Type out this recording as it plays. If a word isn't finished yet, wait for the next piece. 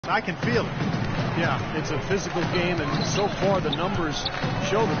I can feel it. Yeah, it's a physical game, and so far the numbers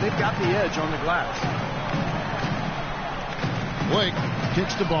show that they've got the edge on the glass. Blake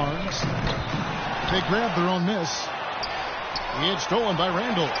kicks to Barnes. They grab their own miss. It's stolen by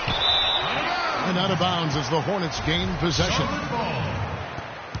Randall. And out of bounds as the Hornets gain possession.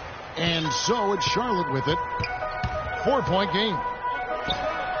 And so it's Charlotte with it. 4-point game.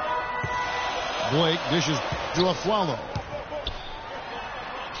 Blake dishes to Aflalo.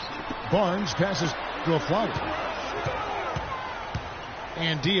 Barnes passes to Aflalo.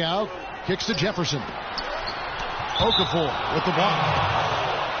 And Diaw kicks to Jefferson. Okafor with the ball.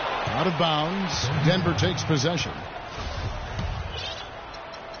 Out of bounds. Denver takes possession.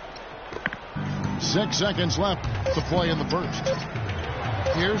 6 seconds left to play in the first.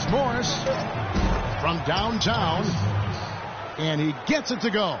 Here's Morris from downtown. And he gets it to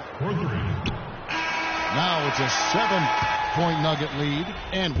go. Now it's a 7-point Nugget lead.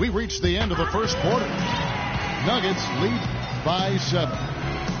 And we reach the end of the first quarter. Nuggets lead by 7.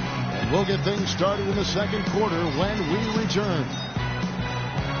 And we'll get things started in the second quarter when we return.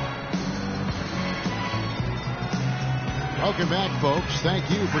 Welcome back, folks. Thank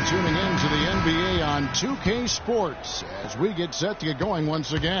you for tuning in to the NBA on 2K Sports as we get set to get going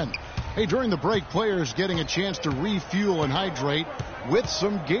once again. Hey, during the break, players getting a chance to refuel and hydrate with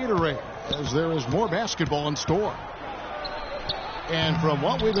some Gatorade as there is more basketball in store. And from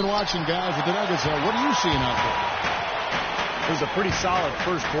what we've been watching, guys, with the Nuggets, what are you seeing out there? It was a pretty solid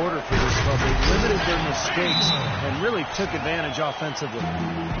first quarter for this club. They limited their mistakes and really took advantage offensively.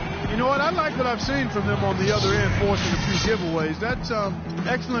 You know what? I like what I've seen from them on the other end, forcing a few giveaways. That's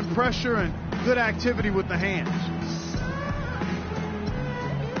excellent pressure and good activity with the hands.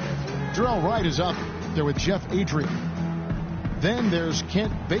 Jarrell Wright is up there with Jeff Adrian. Then there's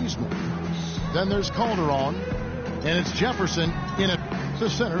Kent Bazemore. Then there's Calderon. And it's Jefferson in at the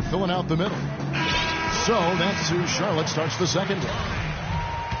center, filling out the middle. So that's who Charlotte starts the second with.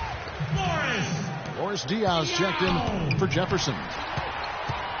 Morris Diaz checked in for Jefferson.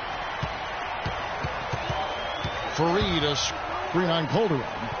 Fareed, a screen on Calderon.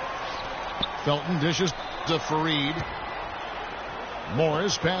 Felton dishes to Fareed.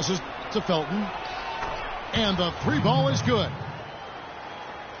 Morris passes to Felton. And the three ball is good.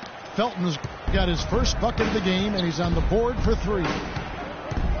 Felton's got his first bucket of the game, and he's on the board for 3.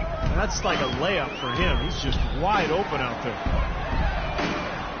 That's like a layup for him. He's just wide open out there.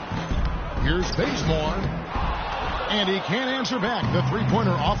 Here's Bazemore. And he can't answer back. The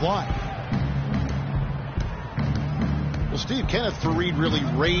three-pointer offline. Well, Steve, Kenneth Fareed really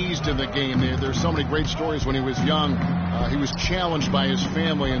raised in the game. There's so many great stories when he was young. He was challenged by his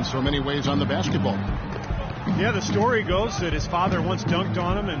family in so many ways on the basketball. Yeah, the story goes that his father once dunked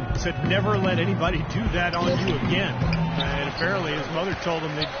on him and said, never let anybody do that on you again. And apparently his mother told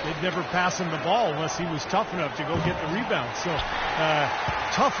him they'd never pass him the ball unless he was tough enough to go get the rebound. So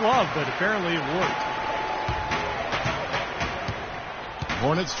tough love, but apparently it worked.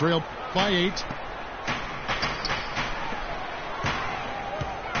 Hornets trail by 8.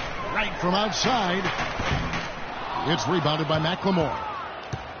 Right from outside. It's rebounded by McLemore.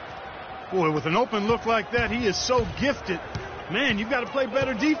 Boy, with an open look like that, he is so gifted. Man, you've got to play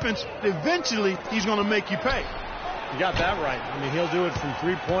better defense. Eventually, he's going to make you pay. You got that right. I mean, he'll do it from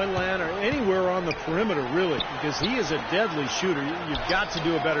three-point land or anywhere on the perimeter, really, because he is a deadly shooter. You've got to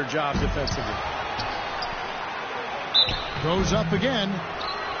do a better job defensively. Goes up again.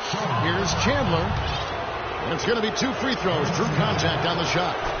 Here's Chandler. And it's going to be 2 free throws. True contact on the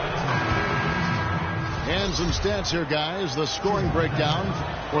shot. And some stats here, guys. The scoring breakdown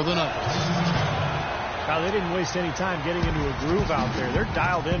for the Nuggets. Now, they didn't waste any time getting into a groove out there. They're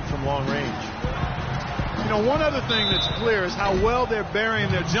dialed in from long range. You know, one other thing that's clear is how well they're burying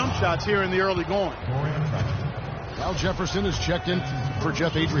their jump shots here in the early going. Al Jefferson is checked in for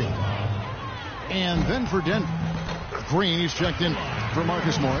Jeff Adrian. And then for Denver. Green, he's checked in for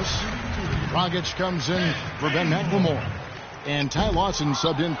Marcus Morris. Dragic comes in for Ben McLemore. And Ty Lawson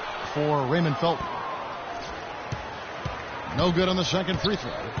subbed in for Raymond Felton. No good on the second free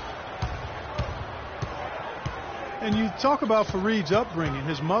throw. And you talk about Fareed's upbringing.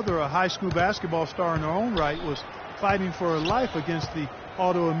 His mother, a high school basketball star in her own right, was fighting for her life against the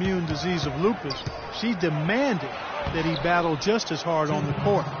autoimmune disease of lupus. She demanded that he battle just as hard on the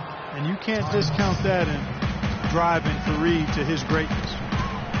court. And you can't discount that in driving Fareed to his greatness.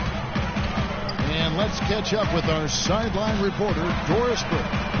 And let's catch up with our sideline reporter, Doris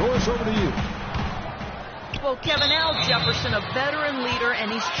Burke. Doris, over to you. Well, Kevin, Al Jefferson, a veteran leader,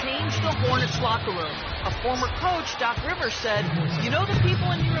 and he's changed the Hornets locker room. A former coach, Doc Rivers, said, you know the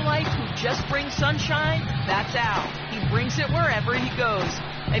people in your life who just bring sunshine? That's Al. He brings it wherever he goes.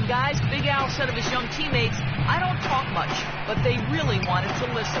 And guys, Big Al said of his young teammates, I don't talk much, but they really wanted to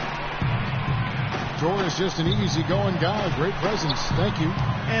listen. Tor is just an easygoing guy, great presence. Thank you.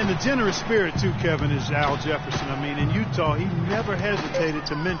 And the generous spirit, too, Kevin, is Al Jefferson. I mean, in Utah, he never hesitated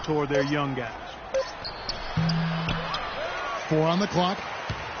to mentor their young guys. 4 on the clock.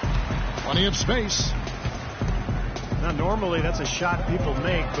 Plenty of space. Now, normally that's a shot people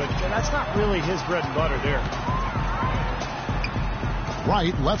make, but that's not really his bread and butter there.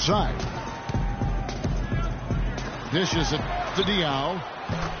 Right, left side. Dishes it to Diao.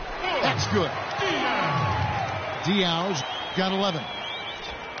 That's good. Diao's got 11.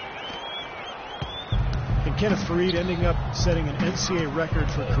 And Kenneth Faried ending up setting an NCAA record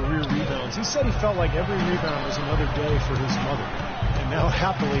for career rebounds. He said he felt like every rebound was another day for his mother. And now,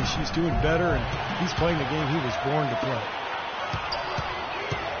 happily, she's doing better, and he's playing the game he was born to play.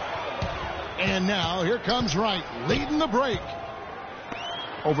 And now, here comes Wright, leading the break.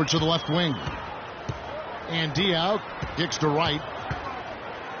 Over to the left wing. And Diao kicks to Wright.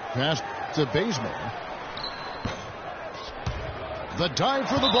 Pass to Bazemore. The dive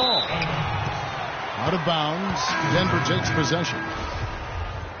for the ball. Out of bounds. Denver takes possession.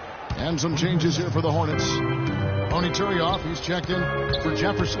 And some changes here for the Hornets. Tony Turioff, he's checked in for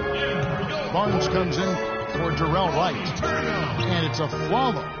Jefferson. Barnes comes in for Darrell Wright. And it's a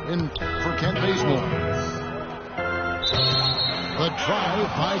follow in for Kent Bazemore. The drive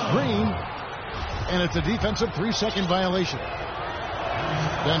by Green. And it's a defensive 3-second violation.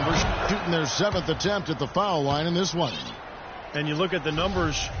 Denver shooting their 7th attempt at the foul line in this one. And you look at the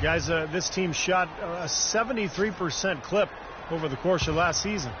numbers, guys, this team shot a 73% clip over the course of last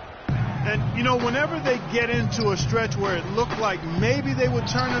season. And, you know, whenever they get into a stretch where it looked like maybe they would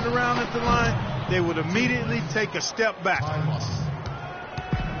turn it around at the line, they would immediately take a step back. I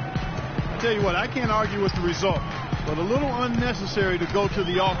tell you what, I can't argue with the result, but a little unnecessary to go to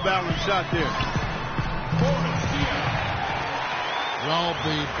the off-balance shot there. Well,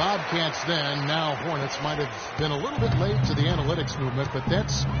 the Bobcats then, now Hornets, might have been a little bit late to the analytics movement, but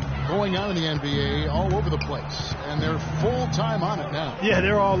that's going on in the NBA all over the place, and they're full-time on it now. Yeah,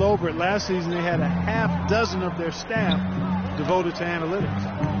 they're all over it. Last season they had a half dozen of their staff devoted to analytics.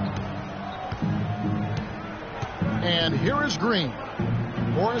 And here is Green.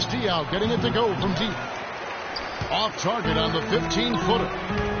 Boris Diaw getting it to go from deep. Off target on the 15-footer.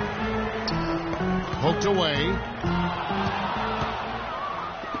 Poked away.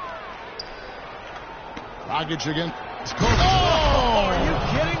 Dragic again. Oh, are you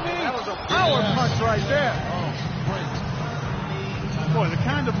kidding me? That was a power punch right there. Oh, boy, the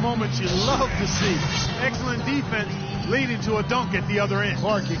kind of moments you love to see. Excellent defense leading to a dunk at the other end.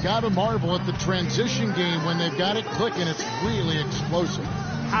 Clark, you got to marvel at the transition game when they've got it clicking. It's really explosive.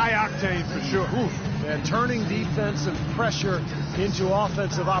 High octane for sure. Oof. And turning defensive pressure into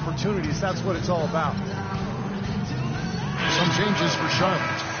offensive opportunities, that's what it's all about. Some changes for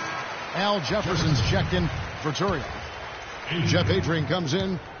Charlotte. Al Jefferson's checked in for Turian. Jeff Adrian comes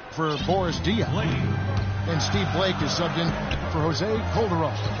in for Boris Diaw. And Steve Blake is subbed in for Jose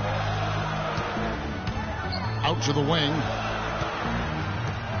Calderon. Out to the wing.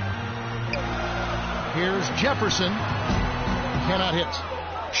 Here's Jefferson. Cannot hit.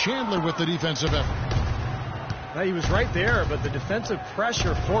 Chandler with the defensive effort. Now, he was right there, but the defensive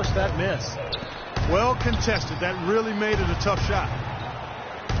pressure forced that miss. Well contested. That really made it a tough shot.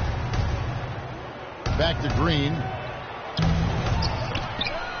 Back to Green.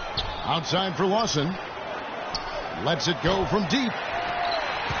 Outside for Lawson. Lets it go from deep.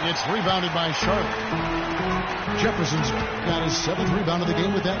 It's rebounded by Charlotte. Jefferson's got his 7th rebound of the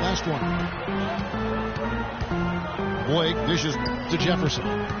game with that last one. Blake dishes to Jefferson.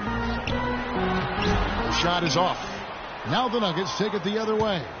 The shot is off. Now the Nuggets take it the other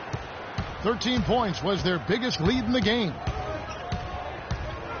way. 13 points was their biggest lead in the game.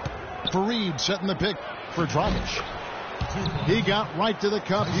 Faried setting the pick for Dragic. He got right to the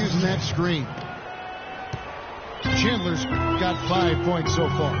cup using that screen. Chandler's got 5 points so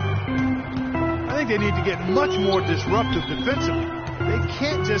far. I think they need to get much more disruptive defensively. They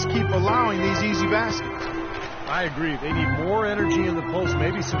can't just keep allowing these easy baskets. I agree. They need more energy in the post,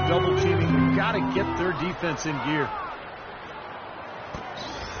 maybe some double teaming. You've got to get their defense in gear.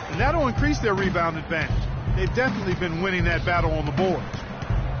 And that'll increase their rebound advantage. They've definitely been winning that battle on the boards.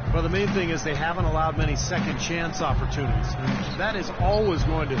 Well, the main thing is they haven't allowed many second chance opportunities. That is always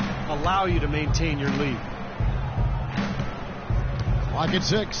going to allow you to maintain your lead. Clock at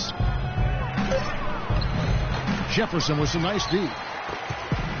 6. Jefferson with some nice D.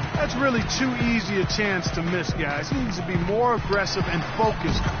 That's really too easy a chance to miss, guys. He needs to be more aggressive and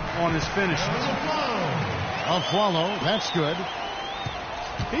focused on his finishes. A follow. That's good.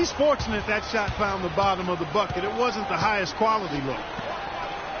 He's fortunate that shot found the bottom of the bucket. It wasn't the highest quality look.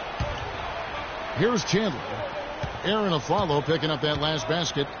 Here's Chandler. Aaron Aflalo picking up that last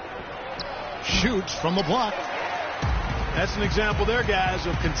basket. Shoots from the block. That's an example there, guys,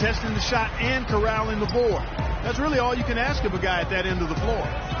 of contesting the shot and corralling the board. That's really all you can ask of a guy at that end of the floor.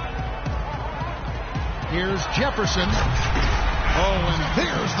 Here's Jefferson. Oh, and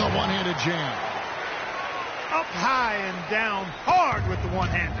there's the one-handed jam. Up high and down hard with the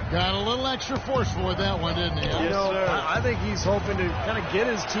one-hander. Got a little extra forceful with that one, didn't he? Yes, sir. I think he's hoping to kind of get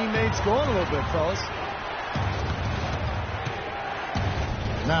his teammates going a little bit, fellas.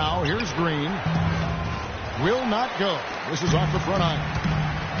 Now, here's Green. Will not go. This is off the front iron.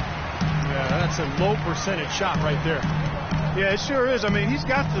 Yeah, that's a low percentage shot right there. Yeah, it sure is. I mean, he's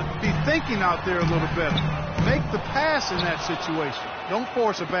got to be thinking out there a little better. Make the pass in that situation. Don't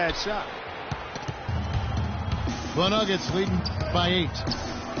force a bad shot. The Nuggets leading by 8.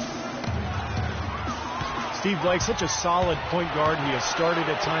 Steve Blake, such a solid point guard. He has started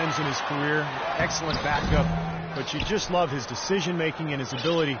at times in his career. Excellent backup. But you just love his decision-making and his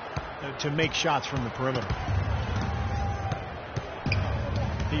ability to make shots from the perimeter.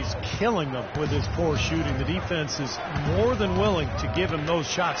 He's killing them with his poor shooting. The defense is more than willing to give him those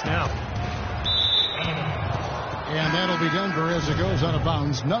shots now. And that'll be Denver as it goes out of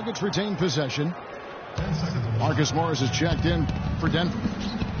bounds. Nuggets retain possession. Marcus Morris is checked in for Denver.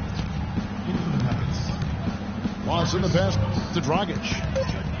 Watson the pass to Dragic.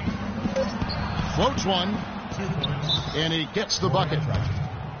 Floats one. And he gets the bucket.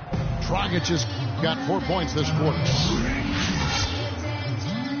 Dragic has got 4 points this quarter.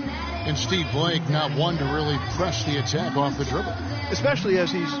 And Steve Blake not one to really press the attack off the dribble. Especially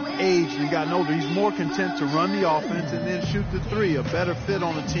as he's aged and gotten older, he's more content to run the offense and then shoot the three. A better fit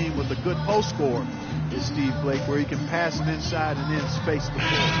on a team with a good post scorer is Steve Blake, where he can pass it inside and then space the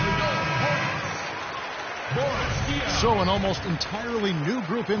floor. So an almost entirely new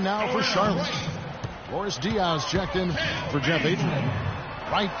group in now for Charlotte. Boris Diaz checked in for Jeff Adrian.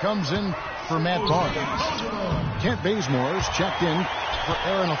 Wright comes in for Matt Barnes. Kent Bazemore is checked in for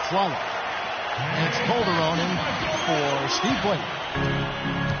Aaron Aflalo. And it's Calderon in for Steve Blake.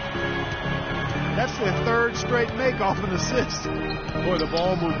 That's their third straight make off an assist. Boy, the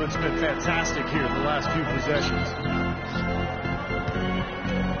ball movement's been fantastic here the last few possessions.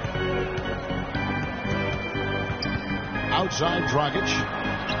 Outside Dragic.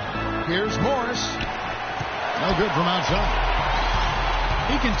 Here's Morris. No good from outside.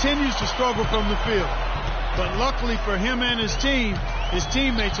 He continues to struggle from the field. But luckily for him and his team, his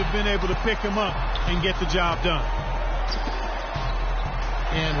teammates have been able to pick him up and get the job done.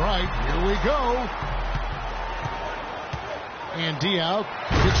 And right, here we go. And Diao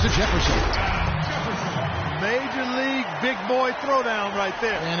gets to Jefferson. Major league big boy throwdown right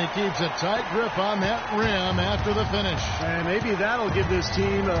there. And he keeps a tight grip on that rim after the finish. And maybe that'll give this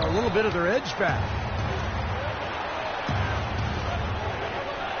team a little bit of their edge back.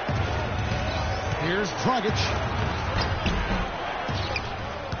 Here's Dragic.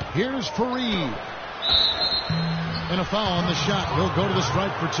 Here's Fareed. And a foul on the shot. He'll go to the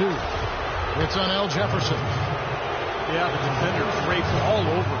stripe for 2. It's on Al Jefferson. Yeah, the defender drapes all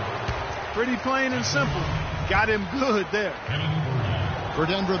over. Pretty plain and simple. Got him good there. For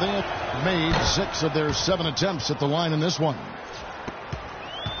Denver, they have made 6 of their 7 attempts at the line in this one.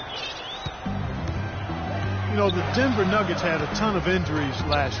 You know, the Denver Nuggets had a ton of injuries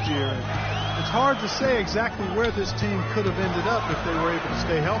last year. It's hard to say exactly where this team could have ended up if they were able to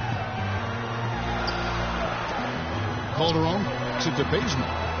stay healthy. Calderon to Bazemore.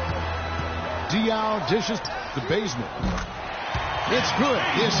 Diao dishes to Bazemore. It's good.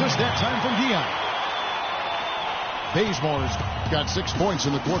 The assist that time from Diao. Bazemore's got 6 points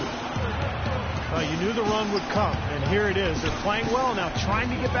in the quarter. You knew the run would come, and here it is. They're playing well now, trying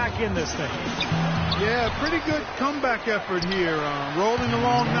to get back in this thing. Yeah, pretty good comeback effort here. Rolling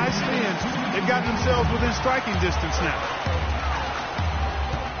along nicely, and they've gotten themselves within striking distance now.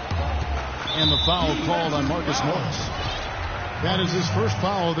 And the foul called on Marcus Morris. That is his first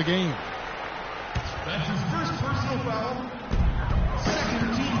foul of the game. That's his first personal foul.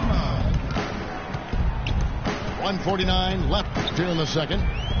 Second team foul. 1:49 left here in the second.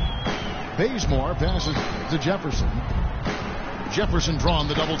 Bazemore passes to Jefferson. Jefferson drawn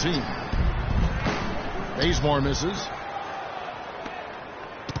the double team. Bazemore misses.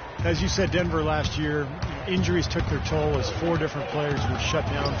 As you said, Denver last year, injuries took their toll as 4 different players were shut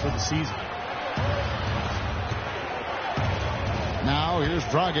down for the season. Now here's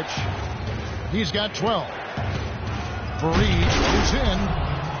Dragic. He's got 12. Fareed goes in.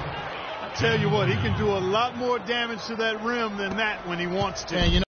 I'll tell you what, he can do a lot more damage to that rim than that when he wants to. And,